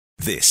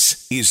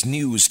This is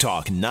News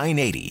Talk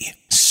 980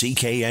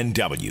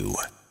 CKNW.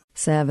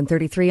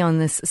 7:33 on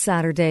this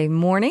Saturday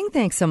morning.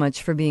 Thanks so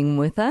much for being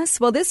with us.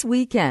 Well, this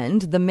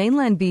weekend, the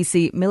Mainland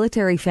BC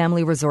Military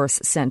Family Resource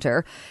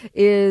Centre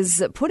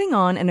is putting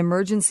on an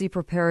emergency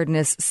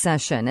preparedness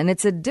session. And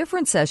it's a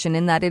different session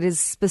in that it is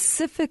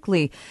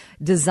specifically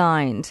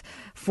designed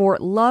for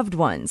loved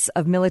ones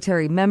of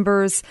military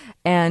members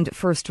and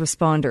first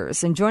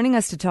responders. And joining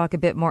us to talk a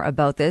bit more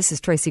about this is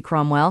Tracy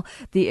Cromwell,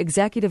 the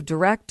Executive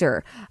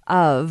Director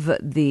of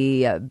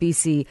the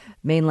BC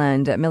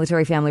Mainland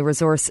Military Family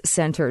Resource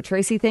Centre.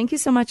 Tracy, thank you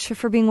so much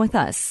for being with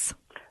us.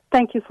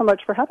 Thank you so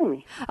much for having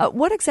me.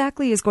 What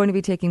exactly is going to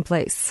be taking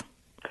place?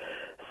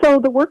 So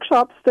the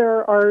workshops,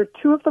 there are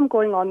two of them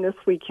going on this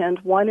weekend.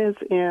 One is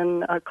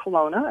in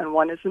Kelowna and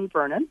one is in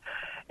Vernon.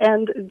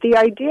 And the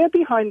idea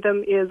behind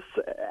them is,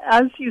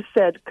 as you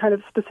said, kind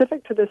of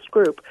specific to this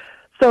group.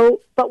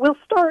 But we'll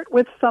start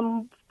with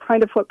some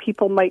kind of what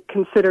people might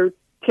consider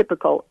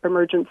typical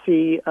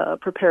emergency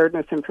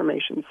preparedness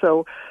information.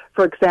 So,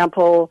 for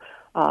example,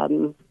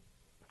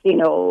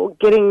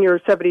 getting your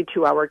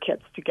 72-hour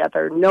kits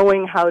together,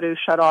 knowing how to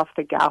shut off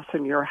the gas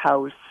in your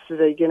house.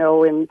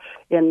 In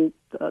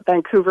the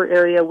Vancouver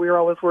area, we're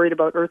always worried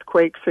about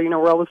earthquakes. So,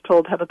 we're always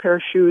told have a pair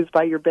of shoes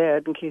by your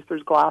bed in case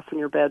there's glass in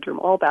your bedroom,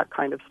 all that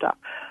kind of stuff.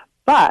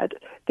 But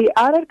the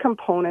added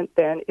component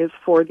then is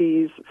for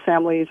these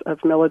families of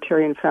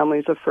military and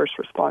families of first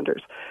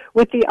responders,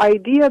 with the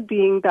idea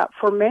being that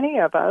for many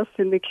of us,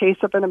 in the case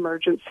of an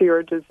emergency or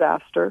a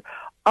disaster,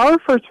 our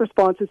first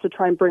response is to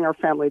try and bring our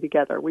family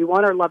together. We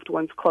want our loved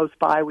ones close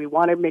by. We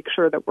want to make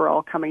sure that we're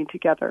all coming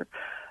together.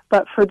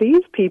 But for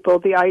these people,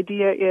 the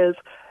idea is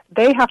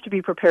they have to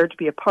be prepared to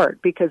be apart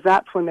because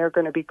that's when they're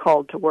going to be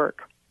called to work.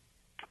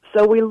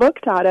 So we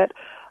looked at it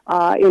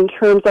in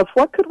terms of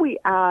what could we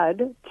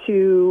add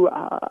to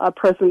a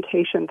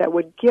presentation that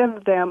would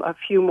give them a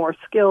few more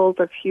skills,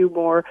 a few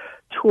more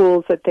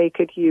tools that they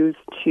could use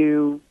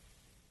to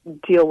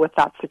deal with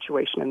that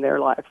situation in their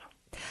lives.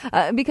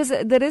 Because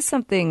that is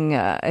something,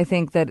 I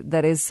think,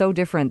 that is so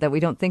different that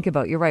we don't think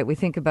about. You're right. We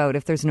think about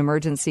if there's an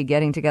emergency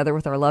getting together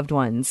with our loved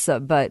ones,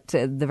 but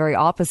the very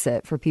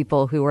opposite for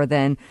people who are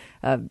then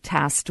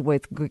tasked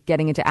with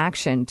getting into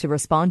action to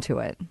respond to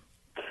it.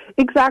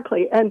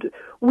 Exactly. And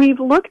we've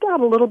looked at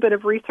a little bit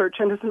of research,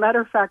 and as a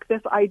matter of fact,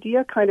 this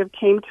idea kind of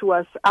came to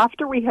us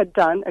after we had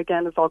done,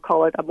 again, as I'll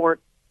call it, a more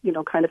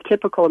kind of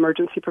typical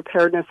emergency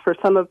preparedness for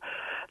some of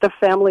the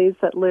families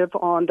that live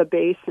on the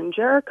base in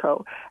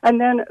Jericho. And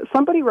then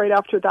somebody right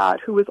after that,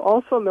 who was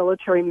also a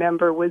military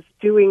member, was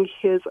doing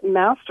his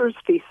master's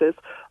thesis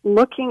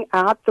looking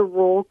at the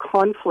role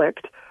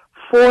conflict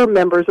for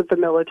members of the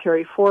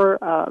military, for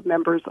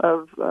members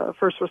of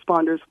first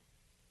responders,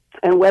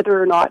 and whether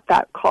or not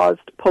that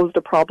posed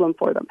a problem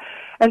for them.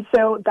 And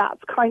so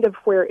that's kind of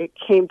where it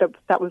came,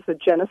 that was the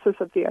genesis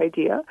of the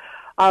idea.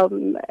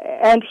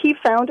 And he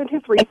found in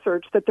his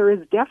research that there is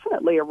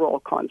definitely a role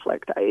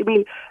conflict. I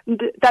mean,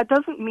 that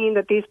doesn't mean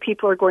that these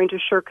people are going to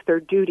shirk their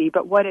duty,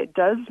 but what it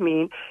does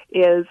mean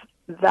is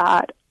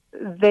that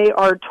they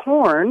are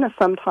torn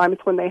sometimes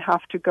when they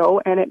have to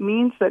go, and it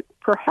means that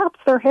perhaps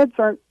their heads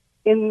aren't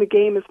in the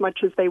game as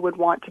much as they would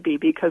want to be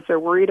because they're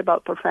worried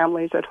about their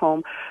families at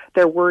home.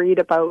 They're worried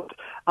about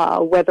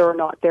whether or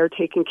not they're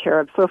taken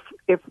care of. So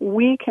if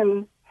we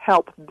can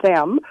help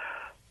them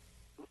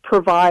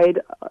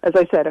provide, as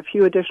I said, a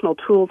few additional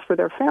tools for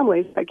their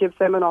families, that gives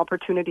them an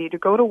opportunity to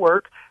go to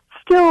work.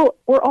 Still,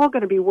 we're all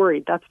going to be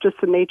worried. That's just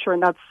the nature,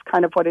 and that's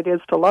kind of what it is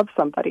to love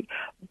somebody.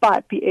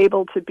 But be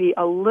able to be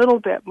a little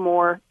bit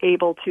more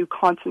able to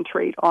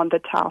concentrate on the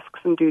tasks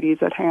and duties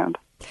at hand.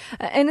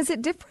 And is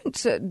it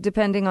different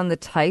depending on the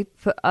type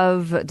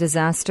of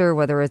disaster,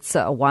 whether it's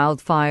a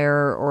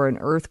wildfire or an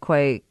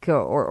earthquake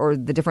or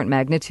the different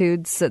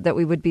magnitudes that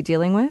we would be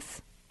dealing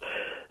with?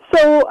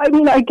 So, I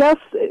mean, I guess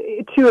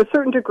to a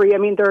certain degree, I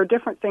mean, there are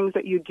different things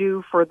that you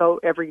do for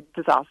every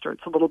disaster.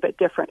 It's a little bit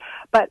different.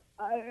 But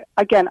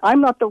again, I'm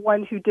not the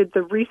one who did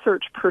the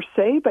research per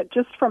se, but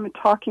just from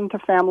talking to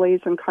families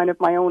and kind of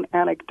my own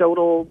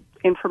anecdotal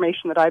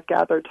information that I've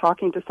gathered,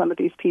 talking to some of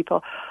these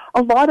people,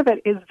 a lot of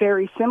it is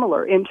very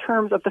similar in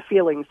terms of the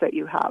feelings that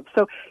you have.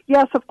 So,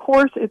 yes, of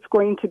course, it's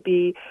going to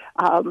be,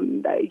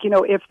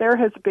 if there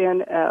has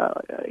been,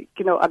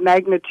 a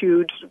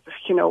magnitude,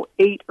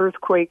 8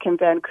 earthquake in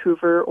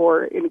Vancouver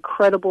or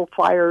incredible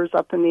fires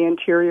up in the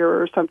interior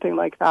or something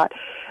like that,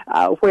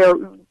 where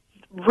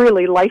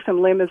really life and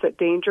limb is at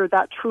danger,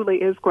 that truly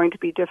is going to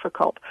be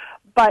difficult.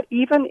 But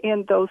even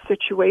in those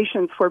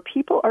situations where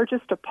people are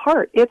just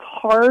apart, it's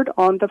hard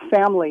on the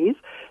families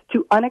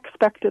to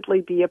unexpectedly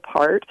be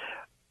apart,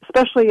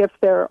 especially if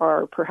there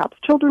are perhaps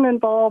children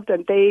involved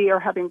and they are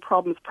having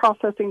problems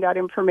processing that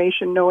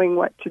information, knowing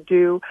what to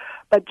do.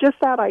 But just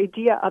that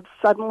idea of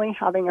suddenly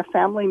having a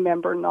family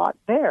member not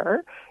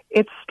there,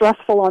 it's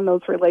stressful on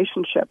those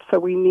relationships. So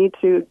we need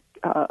to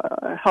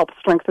help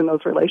strengthen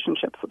those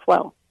relationships as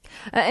well.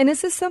 And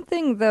is this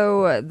something,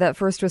 though, that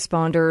first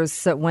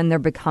responders, when they're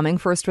becoming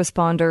first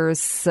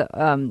responders,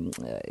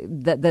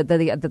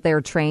 that they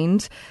are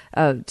trained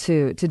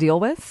to deal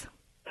with?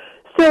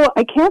 So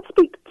I can't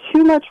speak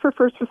too much for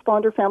first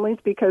responder families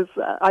because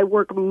I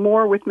work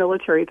more with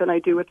military than I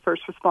do with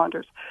first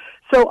responders.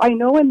 So I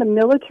know in the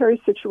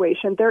military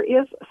situation there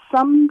is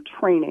some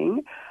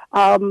training,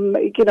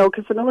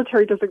 because the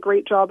military does a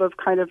great job of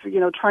kind of,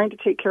 trying to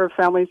take care of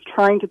families,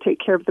 trying to take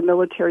care of the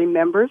military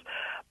members.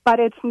 But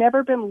it's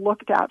never been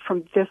looked at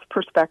from this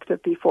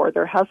perspective before.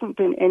 There hasn't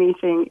been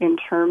anything in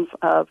terms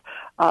of,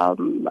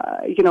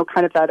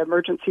 kind of that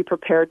emergency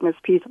preparedness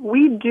piece.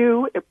 We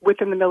do,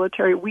 within the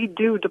military, we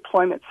do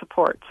deployment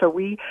support. So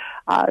we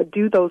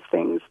do those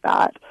things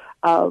that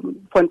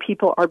when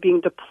people are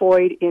being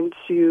deployed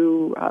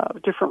into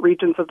different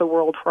regions of the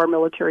world where our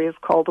military is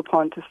called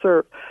upon to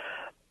serve.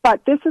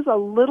 But this is a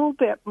little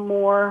bit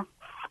more...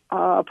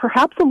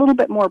 perhaps a little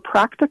bit more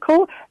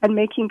practical and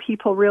making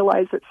people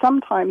realize that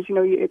sometimes,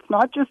 it's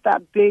not just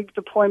that big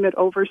deployment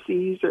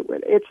overseas.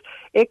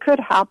 It could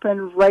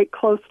happen right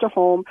close to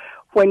home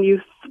when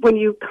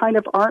you kind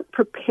of aren't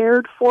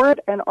prepared for it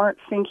and aren't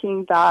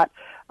thinking that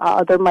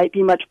there might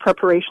be much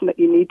preparation that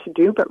you need to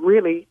do, but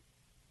really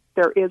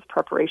there is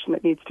preparation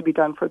that needs to be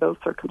done for those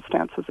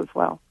circumstances as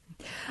well.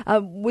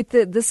 With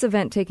this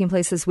event taking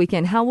place this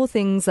weekend, how will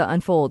things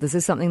unfold? Is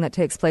this something that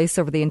takes place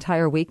over the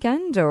entire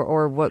weekend,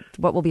 or what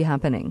will be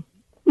happening?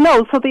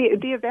 No, so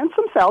the events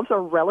themselves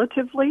are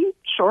relatively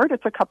short.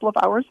 It's a couple of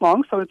hours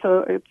long, so it's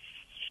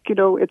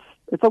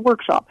a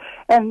workshop.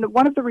 And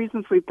one of the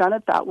reasons we've done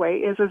it that way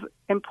is as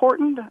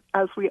important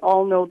as we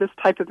all know this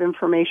type of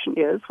information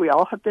is. We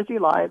all have busy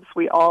lives.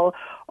 We all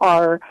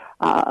are,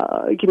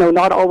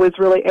 not always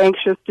really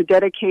anxious to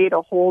dedicate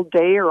a whole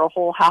day or a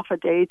whole half a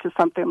day to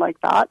something like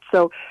that.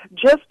 So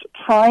just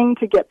trying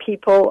to get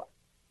people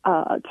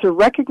to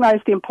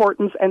recognize the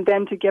importance and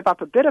then to give up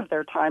a bit of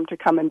their time to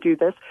come and do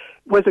this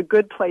was a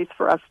good place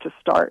for us to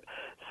start.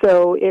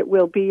 So it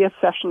will be a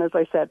session, as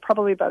I said,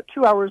 probably about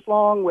 2 hours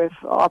long with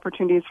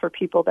opportunities for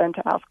people then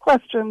to ask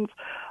questions,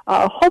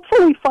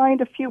 hopefully find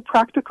a few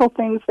practical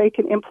things they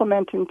can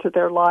implement into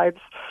their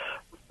lives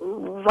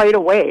right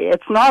away.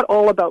 It's not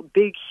all about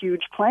big,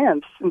 huge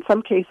plans. In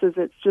some cases,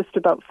 it's just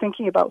about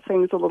thinking about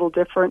things a little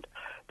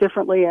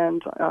differently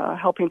and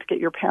helping to get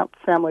your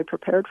family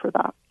prepared for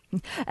that.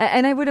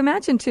 And I would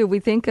imagine, too, we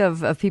think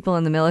of people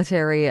in the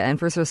military and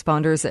first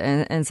responders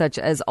and such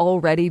as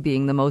already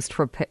being the most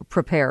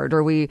prepared,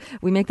 or we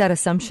make that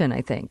assumption,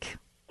 I think.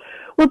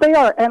 Well, they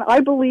are, and I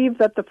believe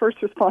that the first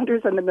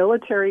responders and the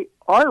military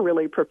are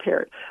really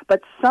prepared.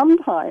 But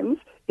sometimes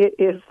it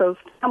is those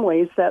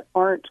families that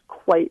aren't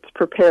quite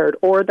prepared,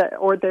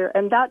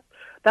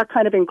 that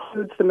kind of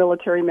includes the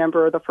military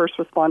member or the first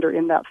responder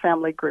in that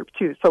family group,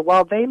 too. So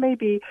while they may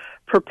be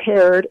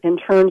prepared in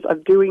terms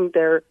of doing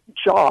their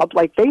job,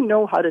 like they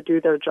know how to do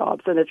their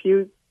jobs, and if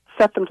you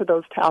set them to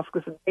those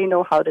tasks, they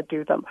know how to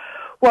do them.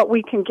 What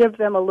we can give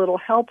them a little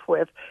help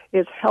with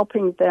is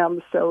helping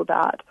them so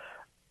that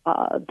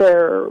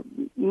their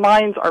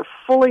minds are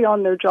fully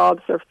on their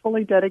jobs, they're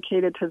fully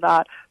dedicated to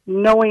that,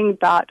 knowing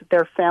that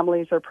their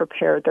families are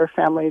prepared, their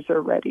families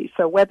are ready.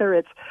 So whether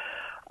it's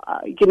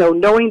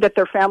knowing that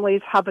their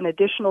families have an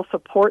additional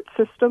support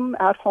system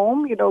at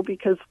home,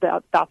 because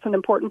that's an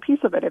important piece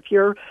of it. If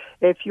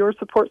your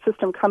support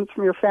system comes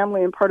from your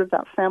family and part of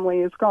that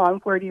family is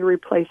gone, where do you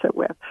replace it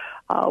with?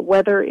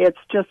 Whether it's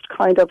just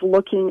kind of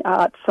looking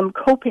at some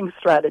coping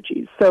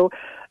strategies. So,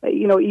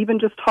 even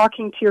just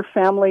talking to your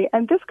family,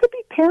 and this could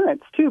be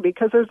parents too,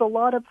 because there's a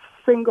lot of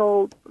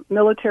single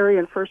military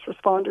and first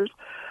responders.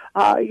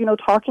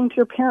 Talking to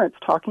your parents,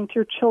 talking to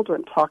your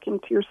children, talking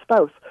to your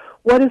spouse.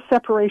 What is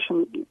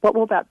separation? What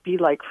will that be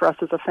like for us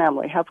as a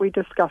family? Have we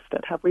discussed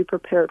it? Have we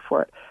prepared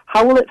for it?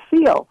 How will it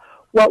feel?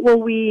 What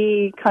will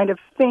we kind of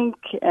think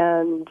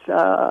and,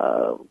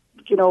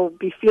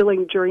 be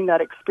feeling during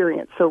that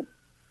experience? So,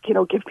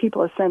 give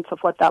people a sense of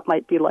what that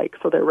might be like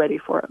so they're ready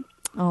for it.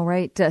 All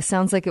right.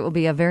 Sounds like it will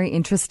be a very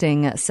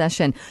interesting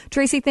session.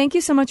 Tracy, thank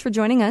you so much for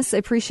joining us. I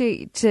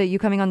appreciate you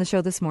coming on the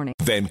show this morning.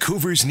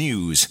 Vancouver's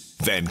News,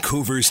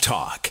 Vancouver's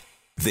Talk.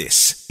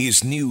 This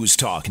is News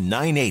Talk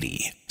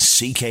 980,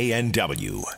 CKNW.